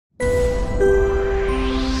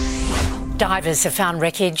Divers have found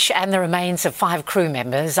wreckage and the remains of 5 crew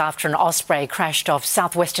members after an Osprey crashed off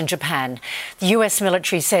southwestern Japan. The US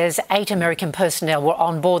military says 8 American personnel were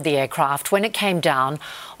on board the aircraft when it came down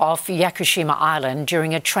off Yakushima Island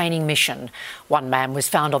during a training mission. 1 man was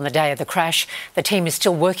found on the day of the crash. The team is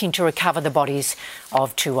still working to recover the bodies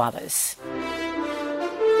of 2 others.